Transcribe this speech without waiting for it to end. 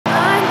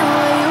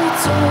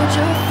told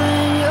your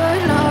friend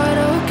you're not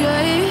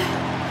okay.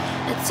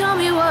 Now tell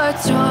me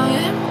what's wrong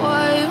and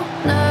why you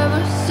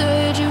never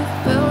said you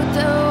felt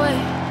that way.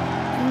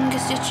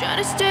 Guess you're trying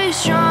to stay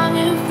strong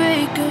and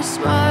fake a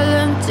smile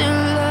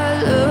until I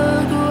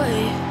look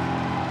away.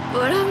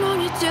 But I've known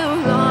you too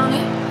long,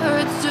 it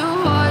hurts to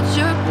watch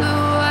your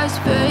blue eyes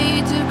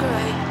fade to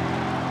gray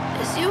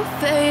as you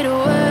fade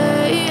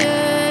away,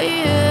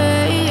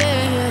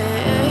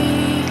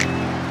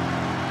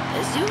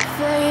 as you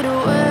fade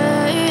away.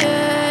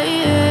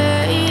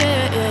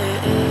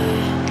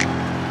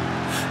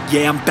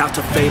 Yeah, I'm about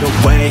to fade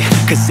away,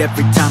 cause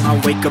every time I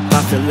wake up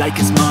I feel like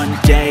it's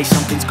Monday.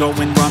 Something's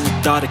going wrong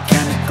with all the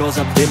chemicals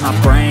up in my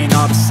brain.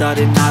 All of a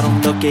sudden I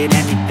don't look at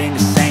anything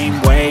the same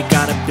way.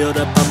 Gotta build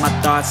up of my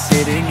thoughts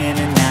sitting in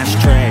an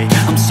ashtray.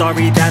 I'm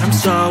sorry that I'm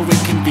so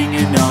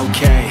inconvenient,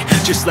 okay.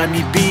 Just let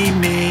me be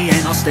me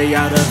and I'll stay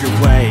out of your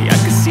way. I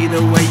can see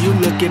the way you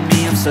look at me,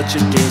 I'm such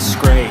a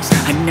disgrace.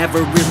 I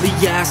never really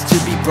asked to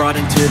be brought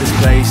into this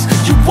place.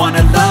 You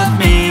wanna love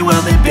me?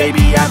 Well then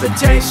baby, have a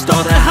taste.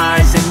 All the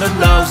highs and the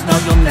lows, no,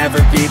 you'll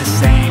never be the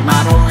same. I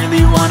don't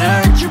really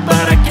wanna hurt you,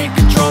 but I can't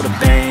control the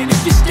pain.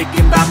 If you're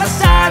sticking by my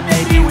side,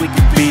 maybe we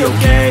could be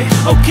okay.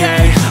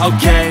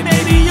 Okay,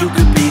 maybe you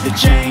could be the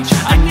change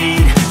I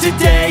need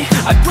today.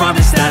 I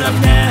promise that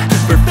I've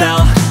never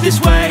felt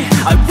this way.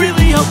 I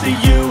really hope that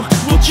you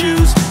will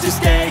choose to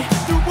stay.